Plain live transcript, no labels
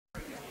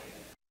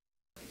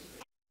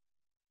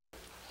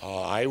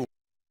I was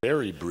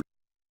very brief.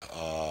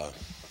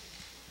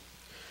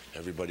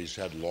 Everybody's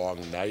had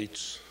long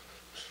nights,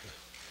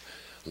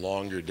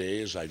 longer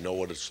days. I know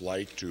what it's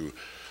like to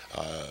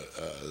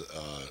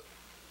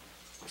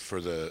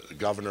for the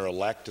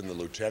governor-elect and the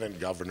lieutenant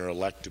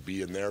governor-elect to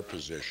be in their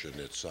position.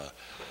 It's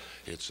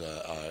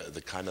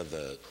the kind of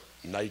the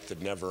night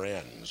that never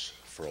ends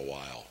for a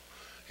while,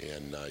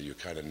 and you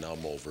kind of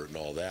numb over it and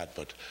all that.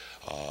 But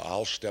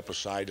I'll step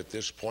aside at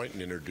this point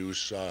and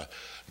introduce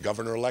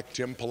Governor-elect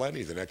Tim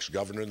Pawlenty, the next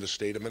governor in the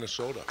state of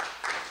Minnesota.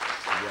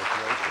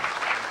 Congratulations.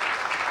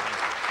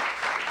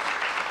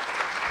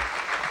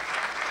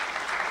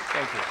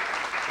 Thank you.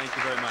 Thank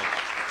you very much.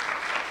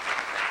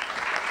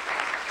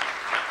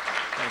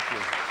 Thank you.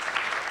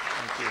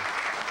 Thank you.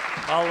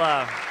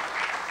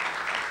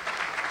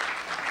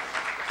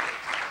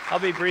 I'll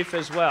be brief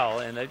as well.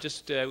 And I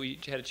just we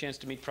had a chance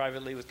to meet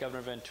privately with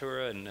Governor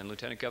Ventura and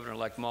Lieutenant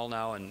Governor-elect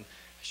Molnow, and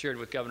shared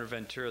with Governor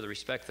Ventura the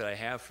respect that I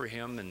have for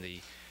him and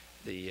the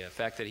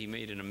fact that he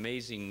made an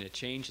amazing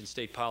change in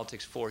state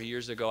politics 4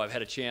 years ago. I've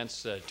had a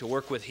chance to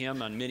work with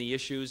him on many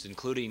issues,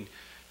 including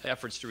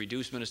efforts to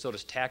reduce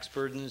Minnesota's tax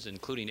burdens,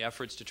 including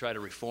efforts to try to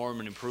reform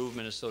and improve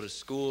Minnesota's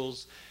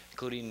schools,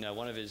 including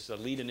one of his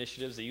lead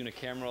initiatives, the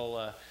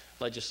unicameral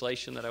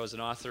legislation that I was an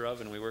author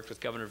of, and we worked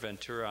with Governor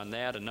Ventura on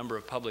that, a number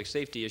of public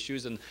safety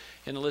issues, and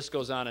the list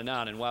goes on.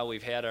 And while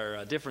we've had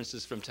our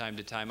differences from time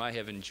to time, I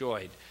have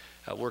enjoyed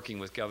working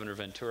with Governor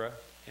Ventura,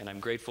 and I'm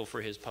grateful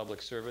for his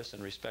public service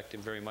and respect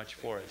him very much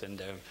for it.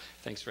 And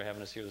thanks for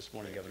having us here this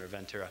morning, Governor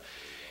Ventura.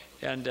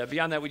 And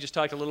beyond that, we just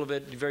talked a little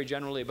bit very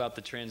generally about the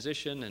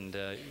transition, and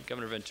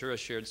Governor Ventura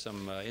shared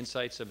some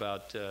insights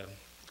about a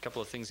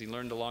couple of things he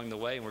learned along the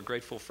way, and we're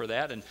grateful for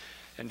that. And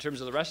in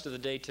terms of the rest of the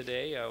day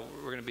today,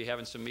 we're going to be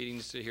having some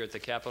meetings here at the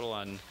Capitol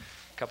on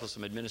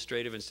some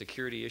administrative and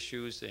security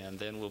issues, and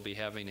then we'll be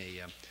having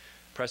a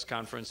press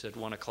conference at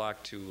 1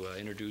 o'clock to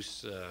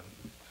introduce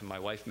my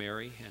wife,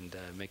 Mary, and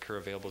make her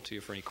available to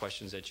you for any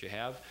questions that you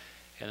have.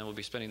 And then we'll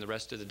be spending the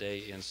rest of the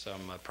day in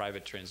some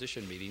private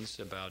transition meetings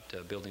about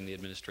building the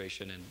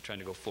administration and trying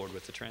to go forward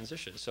with the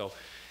transition. So,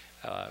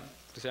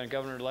 Lieutenant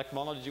Governor-elect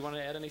Molnow, did you want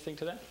to add anything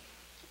to that?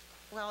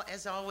 Well,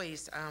 as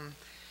always,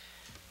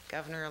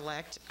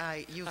 Governor-elect,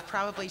 you've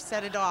probably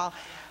said it all.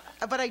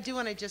 But I do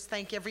want to just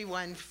thank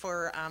everyone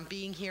for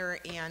being here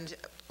and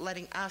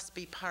letting us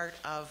be part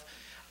of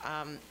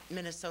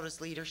Minnesota's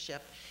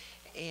leadership.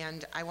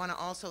 And I want to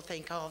also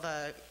thank all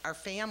our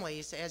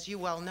families, as you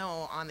well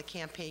know, on the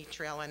campaign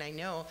trail. And I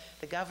know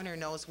the governor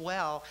knows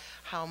well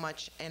how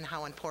much and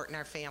how important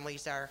our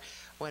families are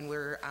when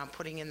we're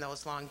putting in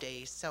those long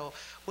days. So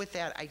with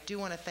that, I do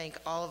want to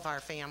thank all of our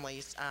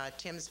families,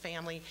 Tim's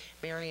family,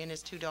 Mary and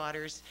his 2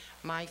 daughters,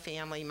 my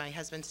family, my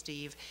husband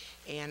Steve,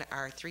 and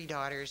our 3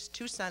 daughters,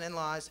 2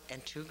 son-in-laws,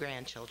 and 2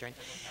 grandchildren.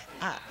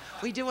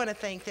 We do want to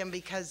thank them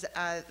because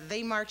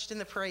they marched in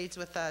the parades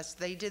with us.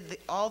 They did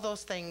all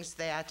those things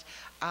that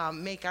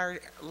make our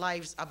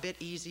lives a bit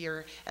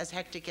easier, as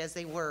hectic as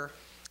they were.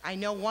 I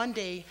know one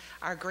day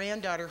our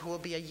granddaughter, who will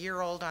be a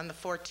year old on the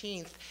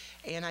 14th,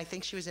 and I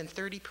think she was in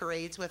 30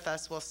 parades with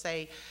us, will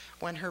say,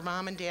 when her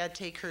mom and dad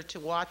take her to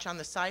watch on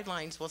the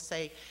sidelines, will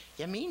say,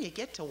 "You mean you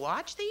get to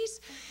watch these?"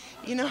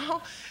 You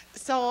know?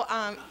 So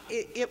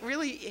it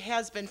really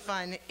has been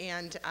fun,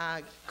 and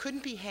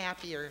couldn't be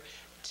happier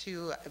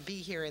to be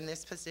here in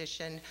this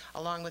position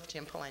along with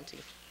Tim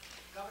Pawlenty.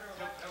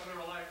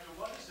 Governor-elect,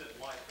 what is it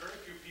like? Very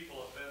few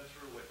people have been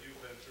through what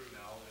you've been through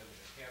now in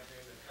the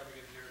campaign and coming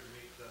in here to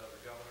meet the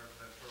governor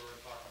Ventura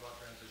and talk about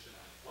transition.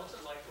 What's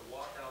it like to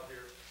walk out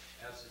here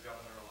as the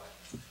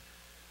governor-elect?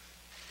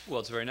 Well,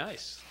 it's very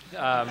nice.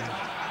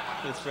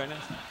 It's very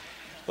nice.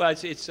 Well,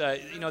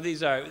 you know,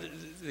 these are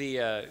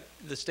the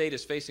state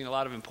is facing a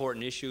lot of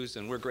important issues,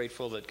 and we're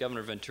grateful that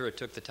Governor Ventura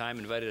took the time,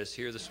 invited us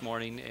here this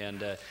morning,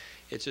 and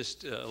it's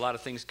just a lot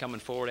of things coming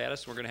forward at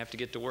us. We're going to have to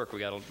get to work. We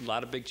got a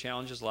lot of big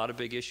challenges, a lot of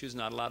big issues,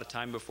 not a lot of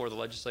time before the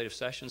legislative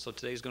session. So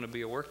today's going to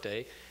be a work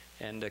day,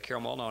 and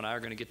Carol Molnow and I are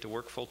going to get to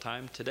work full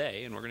time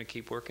today, and we're going to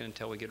keep working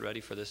until we get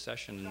ready for this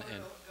session.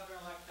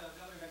 Governor-elect,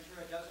 Governor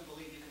Ventura doesn't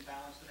believe you can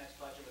balance the next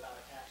budget without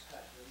a tax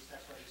cut. At least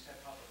that's what he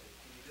said publicly.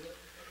 Can you do it?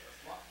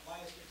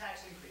 Why is the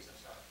tax increase? I'm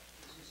sorry.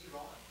 Is he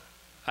wrong?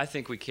 I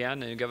think we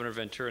can, and Governor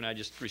Ventura and I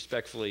just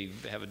respectfully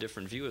have a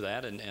different view of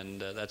that, and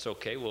that's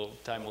okay.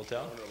 Time will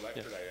tell.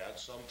 Could I add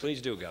something?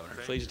 Please do, Governor.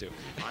 Please do.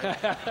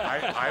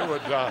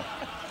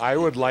 I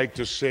would like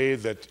to say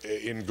that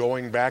in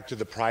going back to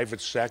the private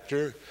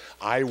sector,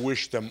 I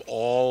wish them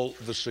all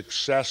the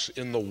success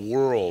in the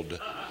world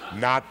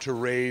not to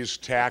raise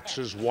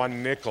taxes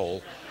 1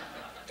 nickel.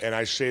 And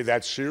I say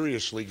that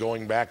seriously,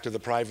 going back to the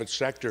private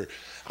sector.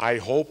 I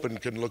hope and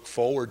can look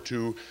forward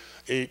to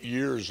 8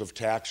 years of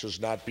taxes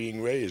not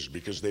being raised,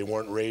 because they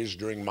weren't raised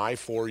during my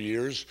 4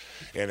 years,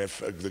 and if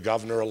the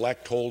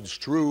governor-elect holds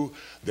true,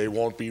 they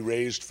won't be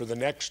raised for the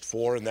next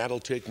 4, and that'll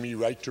take me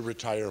right to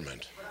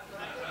retirement.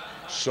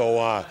 So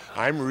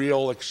I'm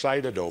real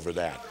excited over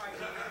that.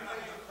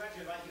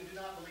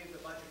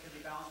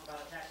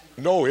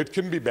 No, it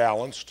can be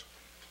balanced.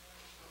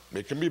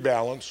 It can be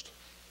balanced.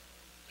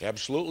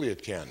 Absolutely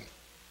it can.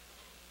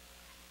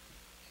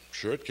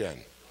 Sure it can.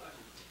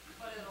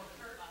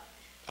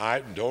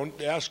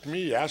 Don't ask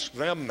me, ask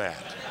them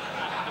that.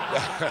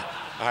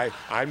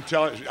 I'm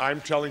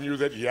telling you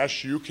that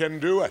yes, you can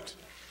do it.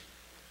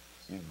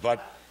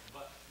 But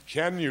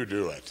can you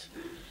do it?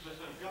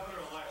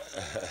 Governor-elect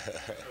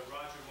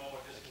Roger Moe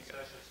in his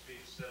concession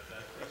speech said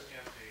that his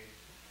campaign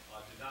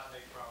did not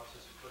make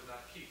promises it could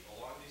not keep.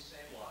 Along these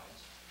same lines,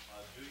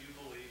 do you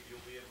believe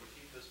you'll be able to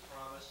keep this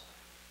promise?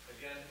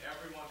 Again,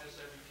 everyone has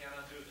said you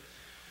cannot do this.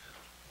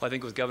 Well, I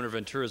think with Governor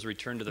Ventura's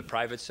return to the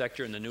private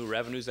sector and the new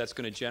revenues that's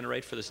going to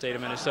generate for the state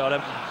of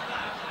Minnesota,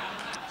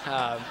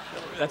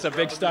 that's a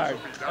big start.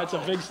 That's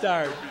a big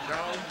start.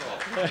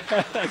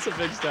 That's a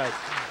big start.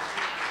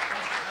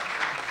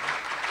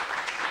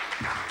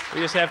 We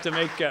just have to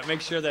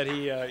make sure that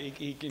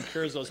he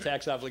incurs those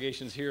tax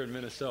obligations here in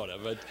Minnesota.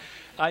 But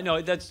I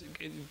know that's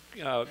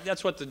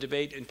what the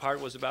debate in part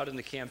was about in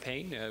the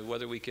campaign,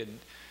 whether we could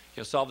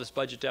solve this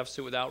budget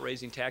deficit without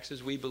raising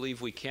taxes. We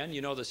believe we can.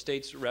 The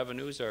state's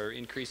revenues are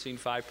increasing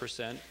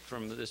 5%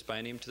 from this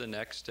biennium to the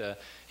next,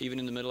 even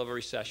in the middle of a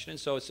recession. And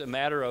so it's a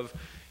matter of,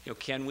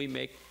 can we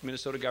make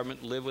Minnesota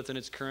government live within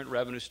its current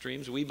revenue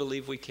streams? We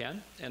believe we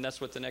can, and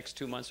that's what the next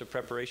 2 months of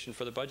preparation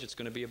for the budget is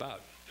going to be about.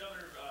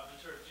 Governor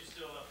Ventura, do you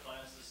still have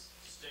plans to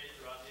stay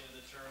throughout the end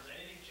of the term?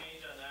 Anything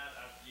change on that?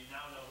 You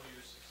now know who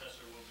your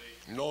successor will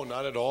be. No,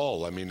 not at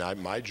all. I mean,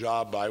 my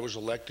job, I was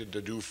elected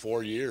to do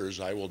 4 years.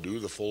 I will do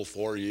the full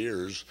 4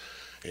 years.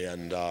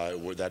 And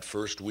that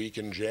first week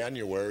in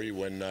January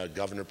when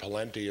Governor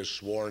PAWLENTY is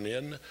sworn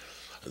in,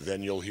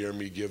 then you'll hear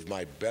me give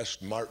my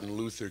best Martin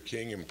Luther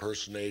King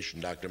impersonation.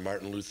 Dr.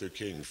 Martin Luther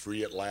King,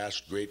 free at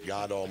last, great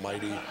God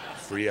Almighty,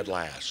 free at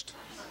last.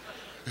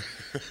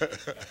 Governor, can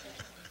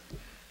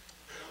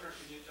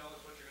you tell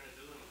us what you're going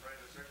to do in the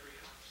private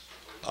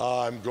sector?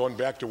 I'm going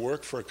back to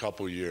work for a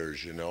couple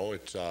years,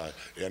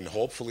 and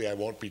hopefully I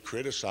won't be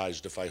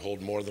criticized if I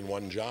hold more than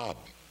one job.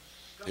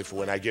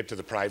 When I get to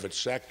the private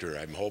sector,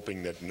 I'm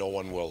hoping that no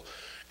one will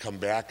come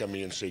back on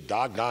me and say,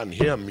 doggone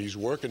him, he's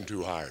working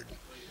too hard.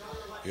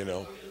 You have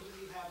a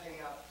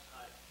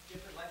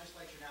different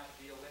legislature now to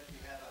deal with.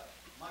 You have a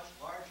much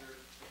larger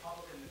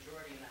Republican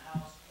majority in the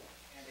House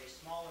and a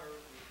smaller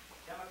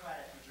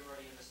Democratic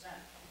majority in the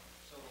Senate.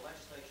 So the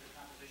legislature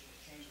composition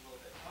has changed a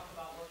little bit. Talk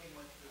about working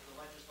with the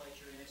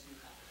legislature in its new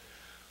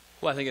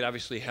composition. Well, I think it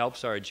obviously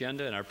helps our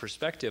agenda and our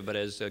perspective, but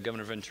as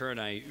Governor Ventura and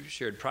I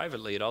shared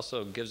privately, it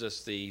also gives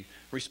us the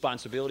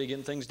responsibility of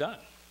getting things done.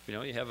 You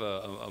have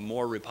a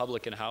more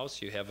Republican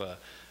House, you have an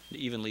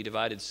evenly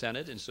divided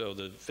Senate, and so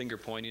the finger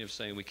pointing of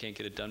saying we can't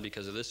get it done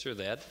because of this or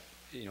that,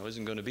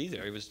 isn't going to be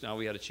there. Now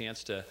we had a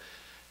chance to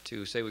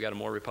say we got a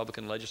more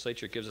Republican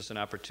legislature. It gives us an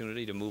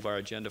opportunity to move our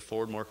agenda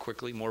forward more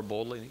quickly, more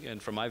boldly,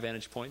 and from my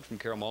vantage point, from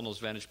Carol Molno's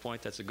vantage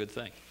point, that's a good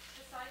thing.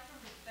 Aside from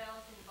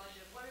balancing the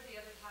budget, what are the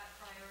other top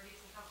priorities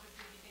and how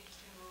quickly do you think you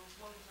can move?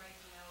 What is right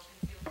now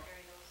and feel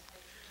carry those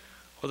types of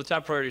things? Well, the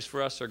top priorities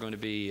for us are going to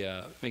be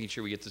making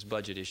sure we get this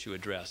budget issue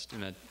addressed,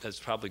 and that's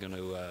probably going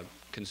to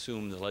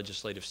consume the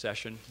legislative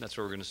session. That's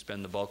where we're going to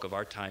spend the bulk of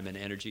our time and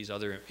energies.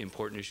 Other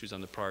important issues on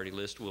the priority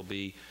list will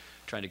be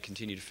trying to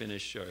continue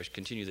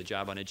the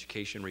job on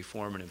education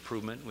reform and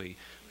improvement. We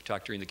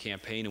talked during the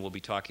campaign, and we'll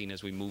be talking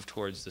as we move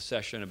towards the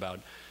session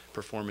about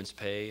performance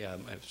pay,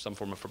 some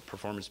form of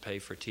performance pay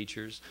for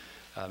teachers,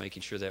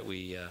 making sure that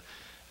we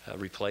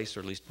replace or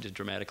at least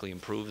dramatically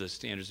improve the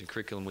standards and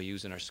curriculum we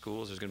use in our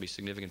schools. There's going to be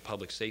significant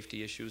public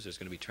safety issues. There's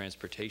going to be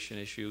transportation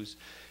issues.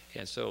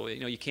 And so,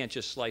 you can't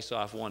just slice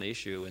off one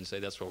issue and say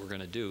that's what we're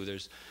going to do.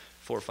 There's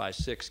 4, 5,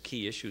 6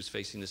 key issues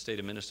facing the state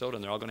of Minnesota,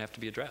 and they're all going to have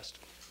to be addressed.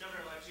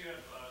 Governor-elect, you have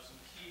some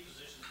key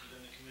positions within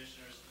the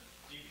commissioners,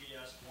 the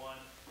DPS one,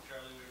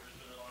 Charlie Weaver's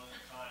been along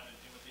at the time, and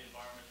with the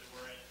environment that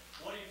we're in.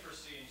 What do you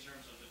foresee in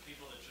terms of the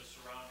people that you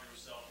surround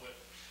yourself with?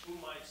 Who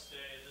might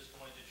stay at this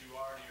point that you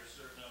already are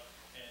certain of,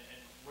 and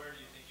where do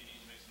you think you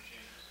need to make some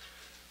changes?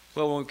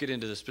 Well, we won't get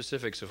into the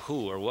specifics of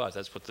who or what.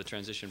 That's what the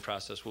transition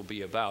process will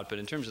be about. But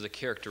in terms of the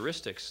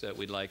characteristics that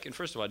we'd like, and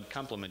first of all, I'd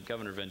compliment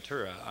Governor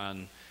Ventura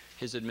on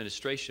his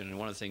administration, and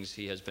one of the things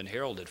he has been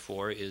heralded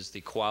for is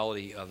the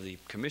quality of the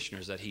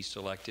commissioners that he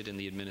selected in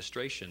the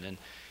administration,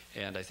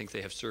 and I think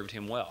they have served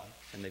him well,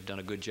 and they've done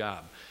a good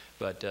job.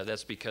 But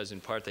that's because,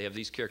 in part, they have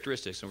these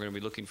characteristics, and we're going to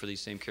be looking for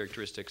these same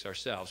characteristics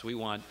ourselves. We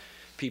want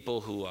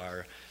people who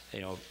are,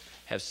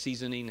 have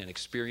seasoning and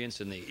experience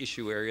in the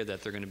issue area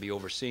that they're going to be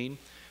overseeing.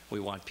 We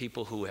want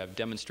people who have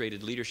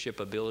demonstrated leadership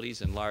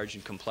abilities in large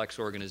and complex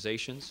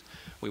organizations.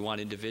 We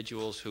want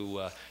individuals who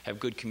have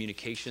good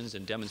communications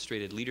and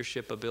demonstrated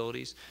leadership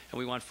abilities. And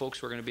we want folks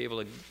who are going to be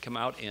able to come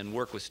out and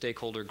work with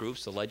stakeholder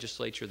groups, the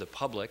legislature, the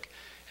public,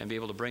 and be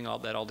able to bring all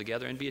that all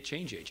together and be a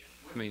change agent.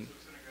 I mean,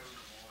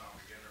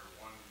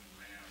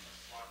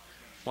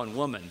 one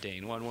woman,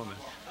 Dane, one woman.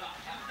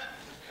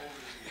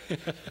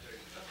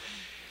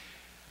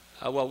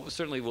 Well,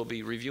 certainly we'll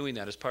be reviewing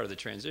that as part of the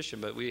transition,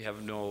 but we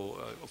have no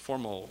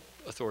formal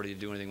authority to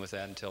do anything with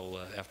that until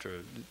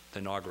after the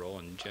inaugural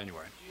in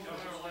January.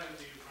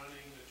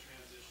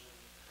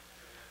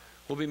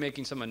 We'll be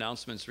making some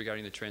announcements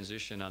regarding the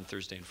transition on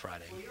Thursday and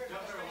Friday. Will your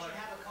administration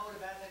have a code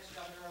of ethics,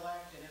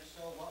 Governor-elect, and if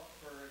so, what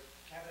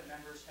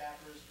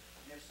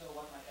so,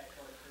 what might that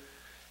quote include?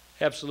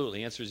 Absolutely.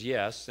 The answer is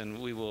yes,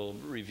 and we will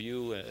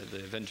review the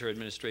Ventura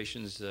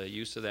administration's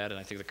use of that, and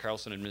I think the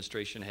Carlson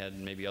administration had,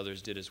 and maybe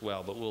others did as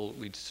well. But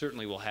we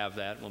certainly will have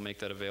that. We'll make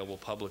that available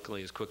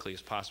publicly as quickly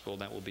as possible,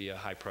 and that will be a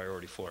high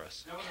priority for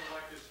us.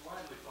 Governor-elect, it's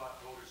widely thought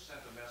voters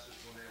sent a message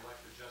when they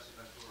elected Jesse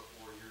Ventura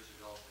 4 years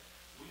ago.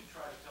 Will you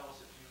try to tell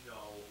us, if you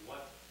know,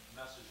 what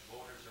message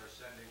voters are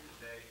sending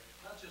today,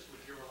 not just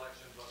with your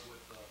election, but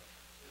with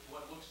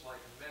what looks like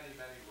many,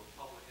 many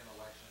Republican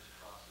elections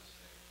across the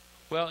state?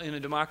 Well, in a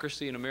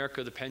democracy in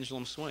America, the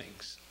pendulum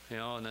swings,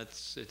 and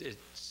it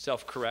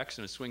self-corrects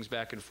and it swings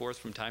back and forth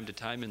from time to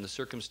time in the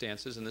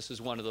circumstances, and this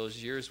is one of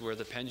those years where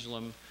the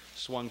pendulum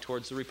swung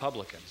towards the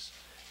Republicans.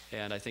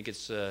 And I think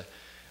it's a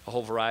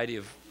whole variety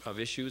of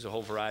issues, a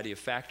whole variety of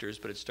factors,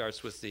 but it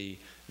starts with the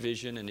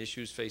vision and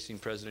issues facing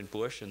President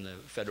Bush and the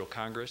federal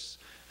Congress.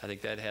 I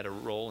think that had a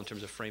role in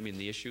terms of framing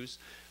the issues.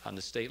 On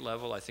the state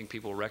level, I think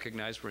people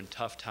recognize we're in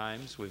tough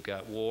times. We've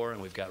got war and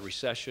we've got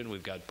recession,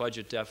 we've got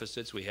budget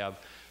deficits, we have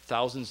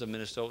thousands of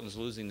Minnesotans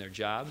losing their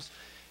jobs,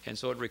 and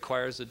so it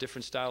requires a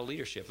different style of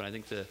leadership. And I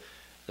think the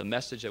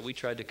message that we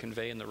tried to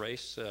convey in the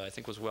race, I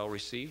think was well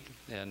received,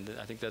 and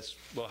I think that's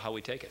how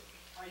we take it.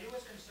 Are you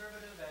as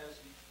conservative as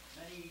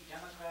many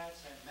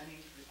Democrats and many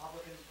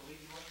Republicans believe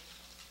you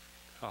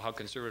are? How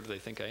conservative do they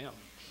think I am?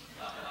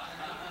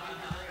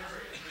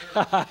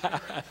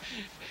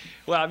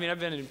 Well, I mean, I've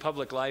been in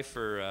public life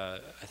for,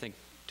 I think,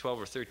 12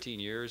 or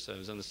 13 years. I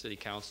was on the city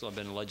council. I've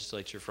been in the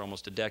legislature for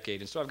almost a decade.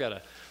 And so I've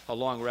got a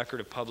long record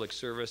of public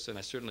service, and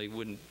I certainly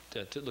wouldn't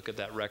look at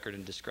that record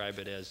and describe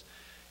it as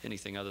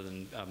anything other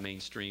than a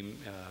mainstream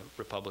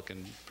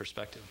Republican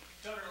perspective.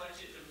 Governor,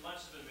 much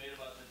has been made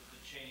about the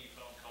Cheney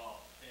phone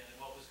call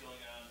and what was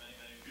going on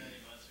many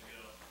months ago.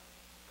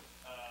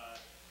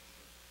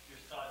 Your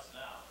thoughts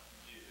now?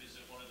 Is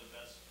it one of the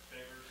best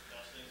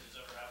things that's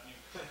ever happened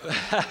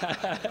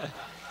to you?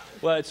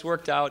 Well, it's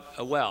worked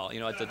out well,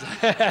 at the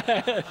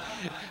time.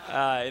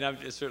 And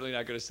I'm certainly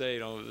not going to say,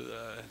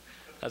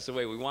 that's the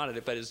way we wanted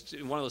it, but it's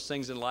one of those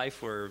things in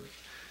life where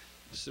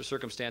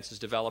circumstances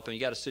develop, and you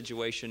got a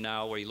situation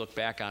now where you look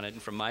back on it,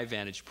 and from my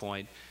vantage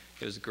point,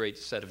 it was a great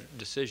set of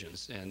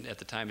decisions. And at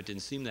the time, it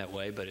didn't seem that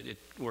way, but it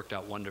worked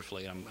out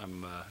wonderfully.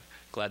 I'm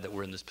glad that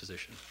we're in this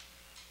position.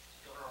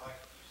 Governor,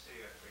 you say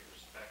you have great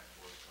respect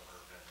for Governor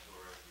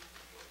Ventura. You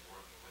enjoy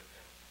working with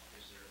him.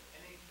 Is there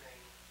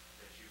anything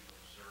that you've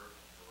observed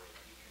in the way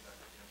he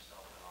conducted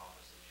himself in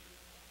office that you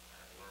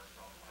have learned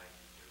from and might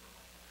do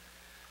differently?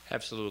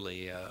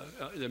 Absolutely.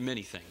 There are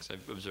many things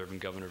I've observed in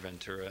Governor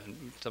Ventura, and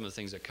some of the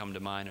things that come to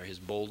mind are his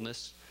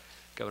boldness.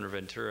 Governor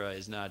Ventura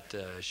is not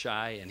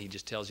shy, and he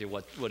just tells you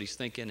what he's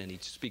thinking, and he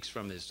speaks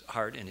from his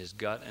heart and his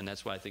gut, and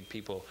that's why I think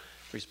people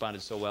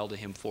responded so well to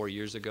him 4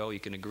 years ago. You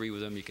can agree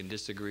with him, you can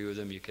disagree with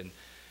him, you can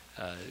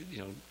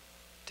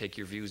take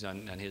your views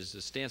on his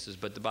stances,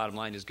 but the bottom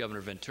line is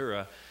Governor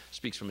Ventura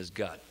speaks from his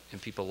gut, and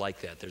people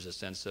like that. There's a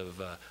sense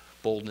of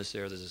boldness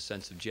there, there's a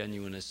sense of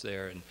genuineness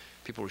there, and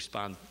people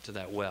respond to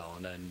that well.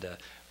 And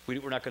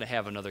we're not going to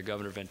have another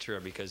Governor Ventura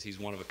because he's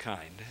one of a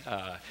kind.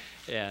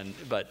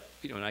 But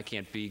and I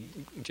can't be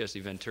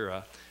Jesse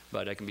Ventura,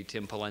 but I can be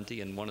Tim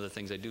Pawlenty. And one of the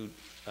things I do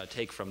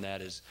take from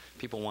that is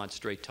people want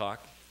straight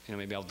talk.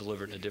 Maybe I'll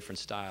deliver it in a different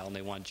style, and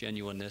they want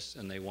genuineness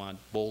and they want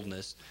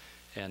boldness.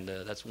 And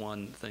that's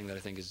one thing that I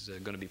think is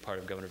going to be part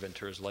of Governor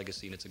Ventura's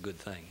legacy, and it's a good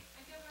thing.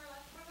 And Governor,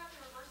 what about the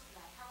reverse of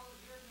that? How will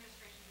your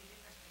administration be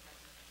different from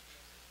President?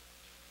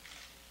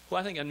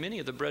 Well, I think on many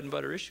of the bread and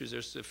butter issues,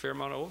 there's a fair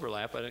amount of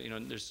overlap.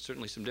 There's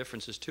certainly some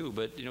differences too.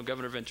 But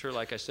Governor Ventura,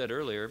 like I said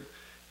earlier,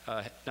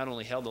 not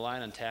only held the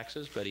line on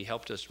taxes, but he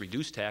helped us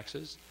reduce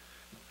taxes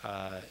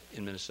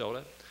in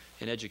Minnesota.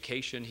 In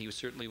education, he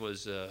certainly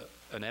was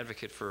an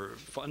advocate for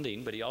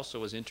funding, but he also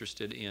was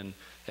interested in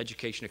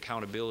education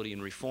accountability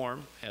and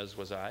reform, as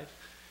was I.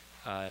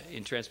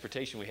 In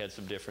transportation, we had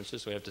some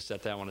differences, so we have to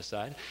set that one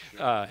aside.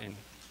 And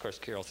of course,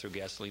 Carol threw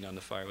gasoline on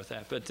the fire with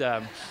that.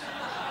 But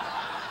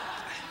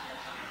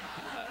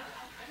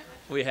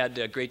we had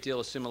a great deal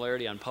of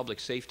similarity on public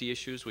safety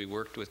issues. We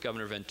worked with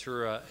Governor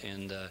Ventura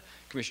and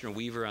Commissioner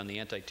Weaver on the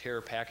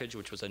anti-terror package,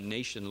 which was a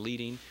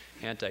nation-leading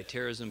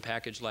anti-terrorism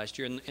package last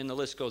year, and the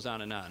list goes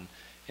on.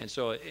 And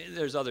so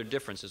there's other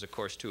differences, of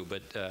course, too.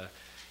 But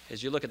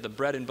as you look at the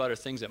bread and butter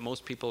things that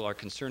most people are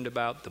concerned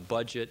about, the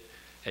budget,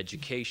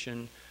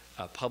 education,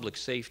 public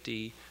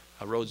safety,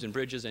 roads and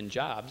bridges, and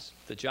jobs,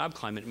 the job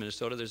climate in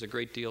Minnesota, there's a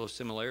great deal of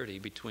similarity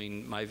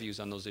between my views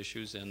on those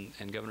issues and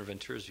Governor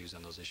Ventura's views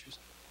on those issues.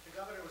 The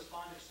governor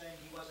responded saying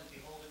he wasn't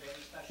beholden to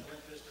any special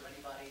interest or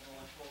anybody.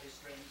 No one pulled his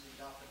strings. He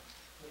often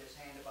put his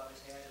hand above his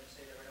head and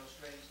say there were no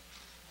strings.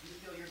 Do you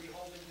feel you're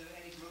beholden to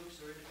any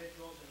groups or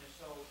individuals, and if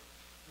so,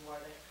 who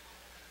are they?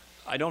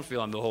 I don't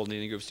feel I'm beholden to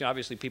any groups.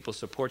 Obviously, people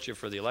support you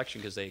for the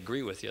election because they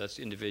agree with you. That's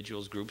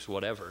individuals, groups,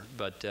 whatever.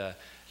 But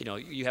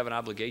you have an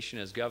obligation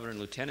as governor and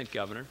lieutenant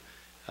governor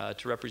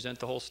to represent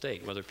the whole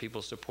state, whether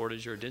people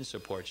supported you or didn't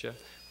support you,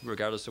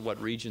 regardless of what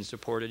region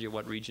supported you,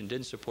 what region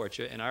didn't support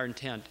you. And our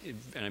intent,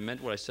 and I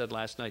meant what I said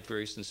last night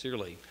very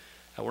sincerely,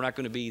 We're not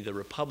going to be the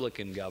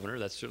Republican governor.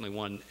 That's certainly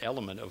one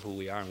element of who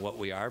we are and what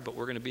we are, but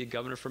we're going to be a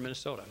governor for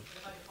Minnesota.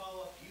 If I could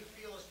follow up, do you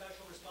feel a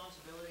special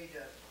responsibility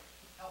to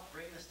help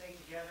bring the state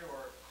together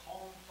or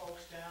calm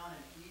folks down?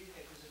 And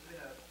because it's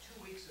been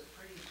 2 weeks of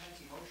pretty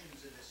intense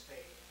emotions in this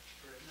state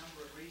for a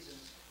number of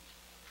reasons.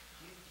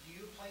 Do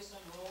you play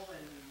some role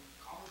in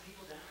calming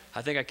people down?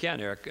 I think I can,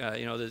 Eric.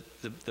 You know,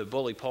 the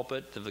bully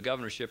pulpit of the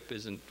governorship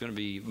isn't going to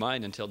be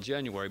mine until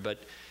January, but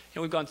you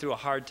know, we've gone through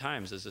hard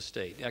times as a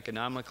state.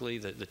 Economically,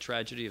 the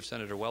tragedy of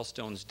Senator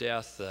Wellstone's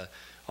death,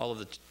 all of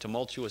the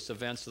tumultuous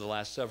events of the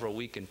last several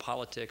weeks in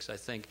politics. I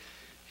think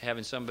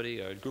having somebody,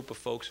 a group of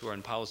folks who are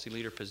in policy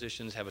leader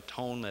positions, have a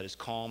tone that is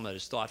calm, that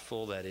is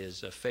thoughtful, that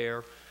is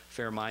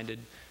fair-minded,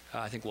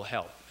 I think will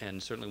help.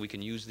 And certainly we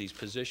can use these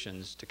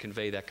positions to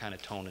convey that kind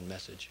of tone and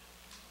message.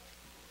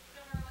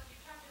 Governor, you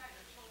talked about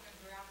your children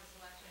throughout this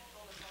election and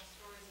told us all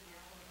stories of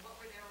your home. What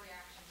were their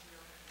reactions to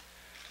your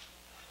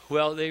home?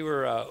 Well, they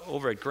were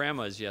over at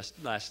Grandma's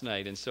last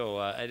night, and so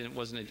I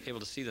wasn't able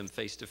to see them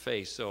face to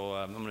face. So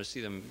I'm going to see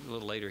them a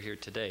little later here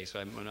today. So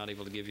I'm not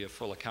able to give you a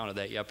full account of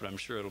that yet, but I'm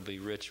sure it'll be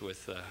rich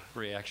with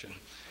reaction.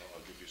 I'll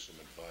give you some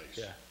advice.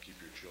 Yeah.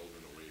 Keep your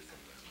children away from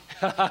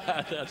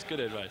them. That's good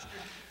advice.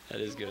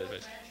 That is good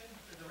advice.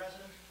 The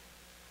residents?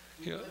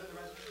 You know,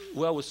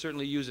 well, we'll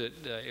certainly use it,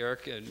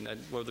 Eric, and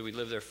whether we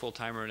live there full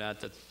time or not,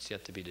 that's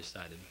yet to be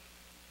decided. Do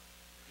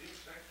you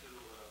expect to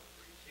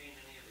retain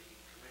any of the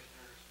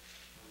commissioners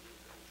from the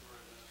Ventura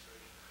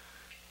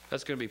administration?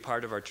 That's going to be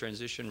part of our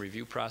transition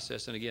review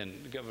process. And again,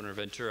 Governor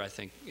Ventura, I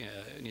think,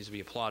 needs to be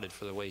applauded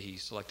for the way he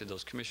selected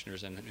those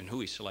commissioners and who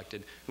he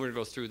selected. We're going to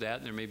go through that,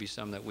 and there may be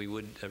some that we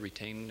would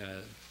retain.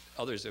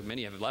 Others,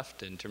 many have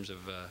left in terms of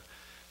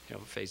you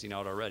know, phasing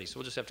out already. So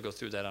we'll just have to go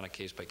through that on a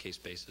case-by-case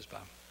basis,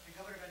 Bob. And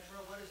Governor Ventura,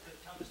 what is the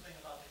toughest thing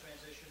about the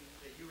transition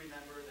that you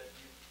remember that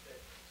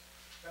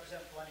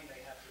Representative Pawlenty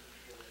may have to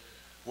deal with?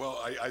 Well,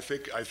 I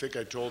think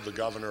I told the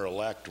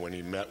governor-elect when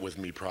he met with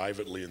me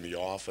privately in the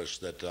office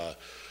that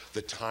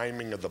the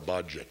timing of the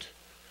budget,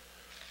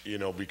 you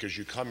know, because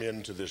you come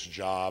into this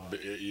job,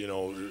 you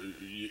know,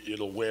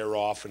 it'll wear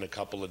off in a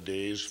couple of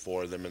days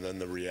for them, and then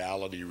the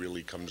reality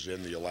really comes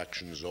in, the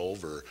election's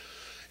over,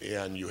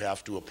 and you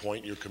have to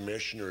appoint your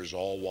commissioners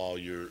all while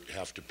you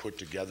have to put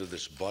together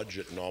this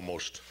budget in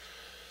almost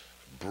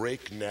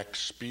breakneck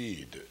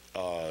speed.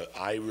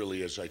 I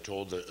really, as I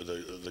told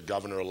the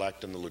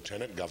governor-elect and the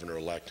lieutenant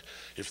governor-elect,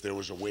 if there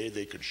was a way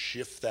they could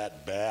shift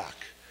that back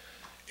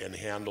and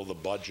handle the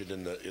budget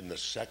in the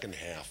second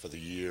half of the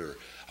year,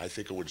 I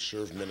think it would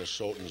serve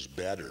Minnesotans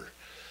better,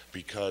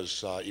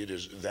 because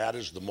that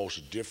is the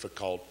most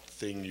difficult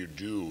thing you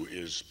do,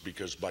 is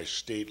because by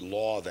state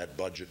law that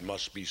budget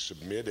must be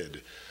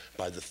submitted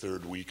by the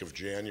third week of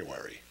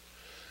January.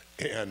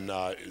 And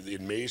it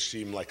may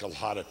seem like a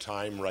lot of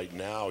time right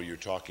now. You're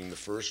talking the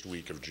first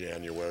week of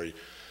January,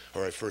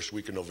 or first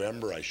week of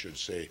November, I should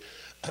say.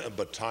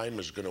 But time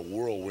is going to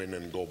whirlwind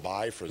and go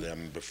by for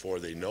them before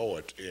they know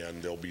it,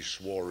 and they'll be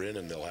swore in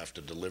and they'll have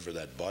to deliver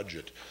that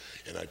budget.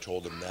 And I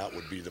told them that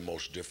would be the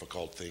most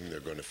difficult thing they're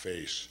going to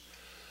face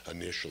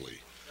initially.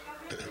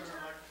 Democrats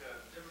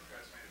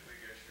made a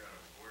big issue out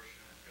of abortion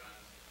and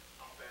guns.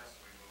 How fast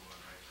do we move on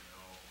right to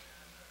know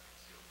and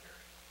concealed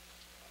carry?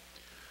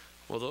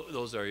 Well,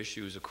 those are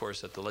issues, of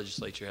course, that the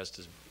legislature has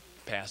to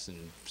pass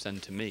and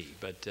send to me.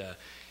 But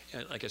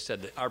like I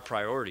said, our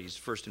priorities,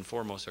 first and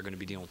foremost, are going to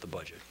be dealing with the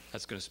budget.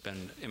 That's going to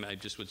spend, I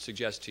just would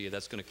suggest to you,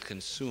 that's going to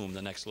consume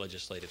the next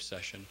legislative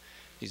session.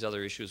 These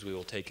other issues we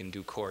will take in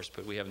due course,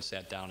 but we haven't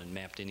sat down and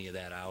mapped any of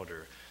that out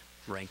or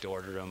ranked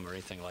ordered them or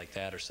anything like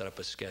that, or set up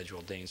a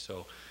schedule, Dane.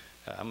 So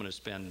I'm going to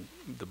spend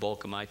the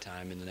bulk of my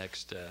time in the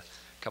next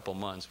couple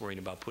months worrying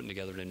about putting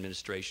together an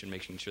administration,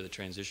 making sure the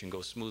transition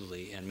goes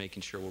smoothly, and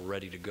making sure we're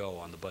ready to go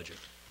on the budget.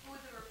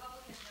 With the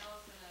Republican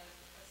House and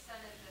a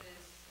Senate that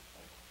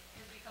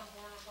has become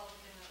more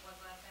Republican than it was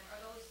last time,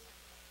 are those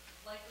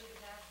likely to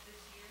pass this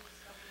year, this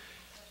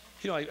government session?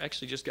 You know, I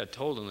actually just got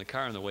told in the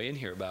car on the way in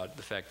here about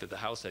the fact that the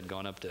House had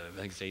gone up to, I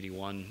think it's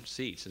 81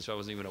 seats, and so I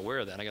wasn't even aware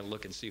of that. I got to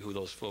look and see who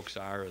those folks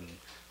are and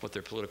what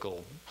their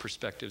political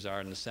perspectives are,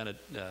 and the Senate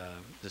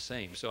the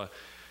same. So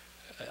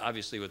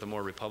obviously with a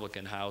more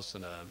Republican House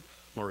and a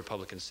more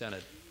Republican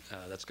Senate,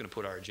 that's going to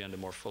put our agenda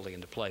more fully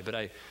into play. But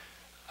I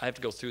have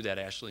to go through that,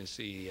 Ashley, and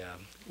see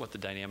what the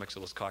dynamics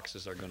of those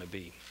caucuses are going to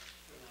be.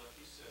 Well,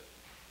 you said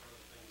one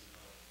of the things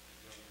about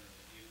the governor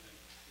that you think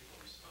people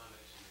responded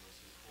to was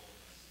his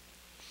boldness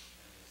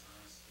and his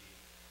honesty.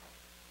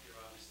 You're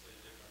obviously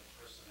a different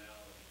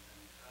personality, and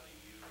how do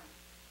you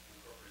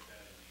incorporate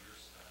that into your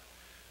style?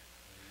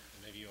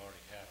 Maybe you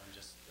already have. I'm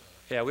just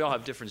Yeah, we all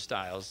have different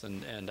styles,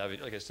 and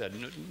like I said,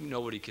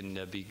 nobody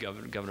can be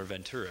Governor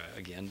Ventura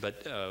again.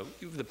 But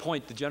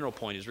the general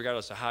point is,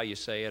 regardless of how you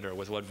say it, or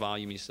with what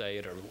volume you say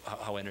it, or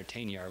how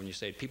entertaining you are when you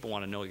say it, people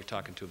want to know you're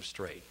talking to them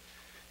straight.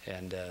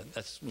 And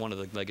that's one of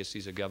the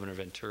legacies of Governor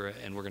Ventura,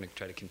 and we're going to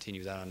try to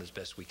continue that on as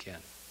best we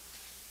can.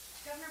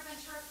 Governor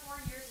Ventura, 4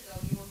 years ago,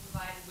 you were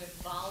provided with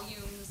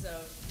volumes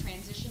of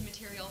transition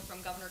material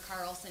from Governor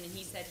Carlson, and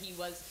he said he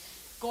was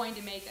going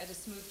to make it a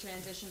smooth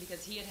transition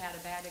because he had a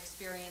bad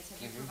experience.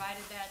 Have you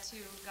provided that to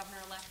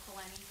Governor-elect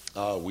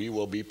Pawlenty? We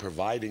will be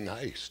providing.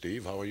 Hi,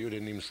 Steve. How are you?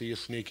 Didn't even see you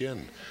sneak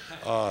in.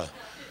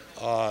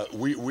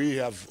 We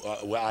have.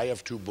 I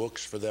have 2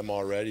 books for them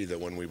already. That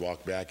when we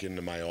walk back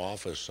into my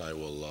office, I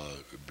will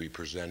be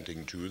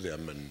presenting to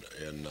them,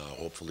 and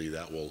hopefully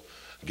that will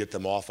get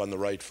them off on the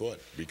right foot.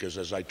 Because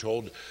as I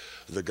told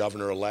the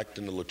governor-elect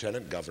and the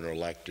lieutenant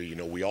governor-elect, you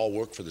know, we all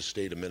work for the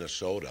state of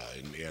Minnesota,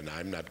 and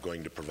I'm not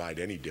going to provide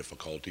any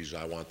difficulties.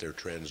 I want their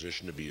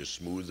transition to be as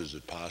smooth as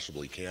it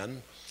possibly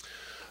can.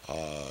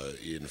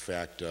 In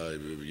fact,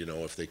 you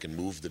know, if they can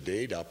move the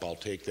date up, I'll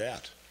take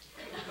that.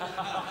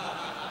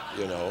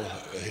 You know,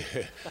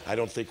 I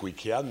don't think we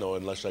can, though,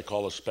 unless I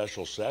call a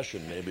special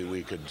session. Maybe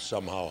we could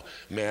somehow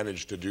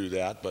manage to do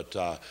that. But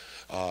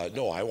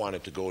no, I want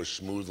it to go as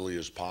smoothly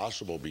as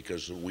possible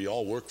because we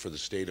all work for the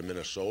state of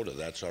Minnesota.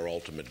 That's our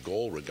ultimate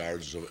goal,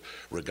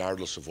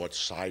 regardless of what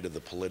side of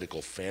the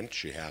political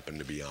fence you happen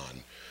to be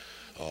on.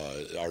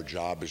 Our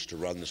job is to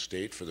run the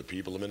state for the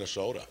people of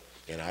Minnesota.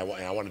 And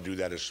I want to do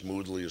that as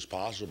smoothly as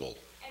possible.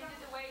 And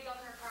did the way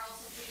Governor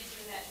Carlson treated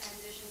you in that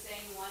transition,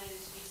 saying he wanted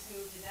it to be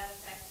smooth, did that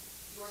affect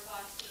your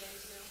thoughts today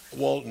too?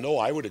 Well, no,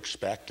 I would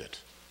expect it.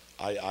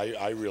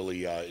 I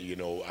really, you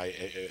know,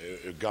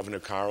 Governor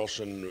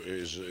Carlson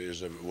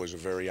was a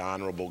very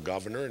honorable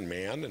governor and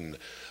man, and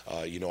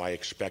you know, I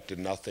expected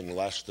nothing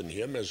less than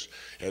him, as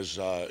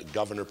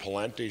Governor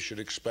Pawlenty should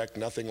expect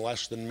nothing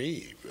less than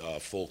me.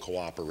 Full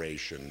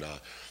cooperation.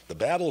 The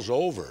battle's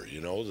over.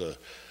 You know,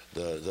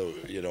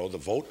 the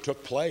vote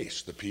took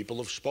place. The people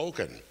have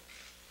spoken,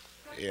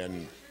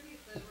 and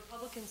The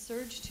Republican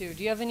surge too.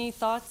 Do you have any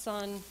thoughts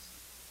on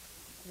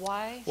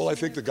why? well, I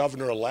think the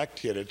governor-elect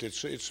hit it.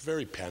 It's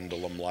very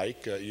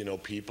pendulum-like. You know,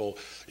 people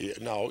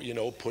now, you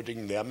know,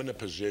 putting them in a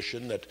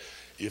position that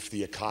if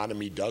the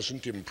economy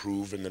doesn't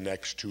improve in the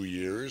next 2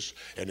 years,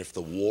 and if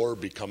the war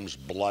becomes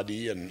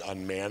bloody and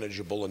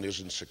unmanageable and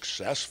isn't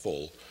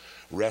successful,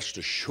 rest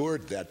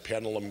assured that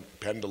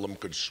pendulum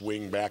could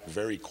swing back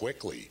very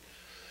quickly.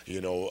 You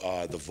know,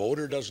 the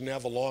voter doesn't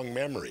have a long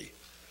memory,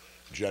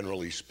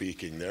 generally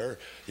speaking. Their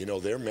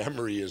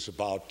memory is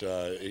about,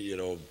 you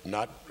know,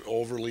 not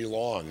overly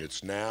long.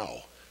 It's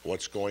now,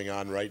 what's going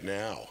on right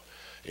now.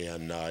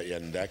 And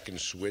that can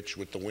switch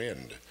with the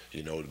wind,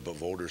 you know, the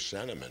voter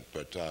sentiment.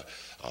 But,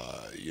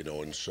 you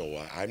know, and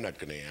so I'm not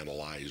going to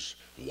analyze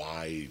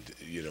why,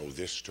 you know,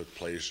 this took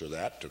place or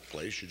that took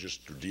place. You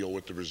just deal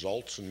with the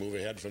results and move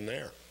ahead from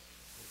there.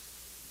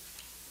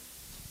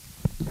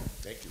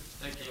 Thank you.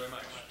 Thank you very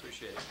much.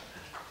 Appreciate it.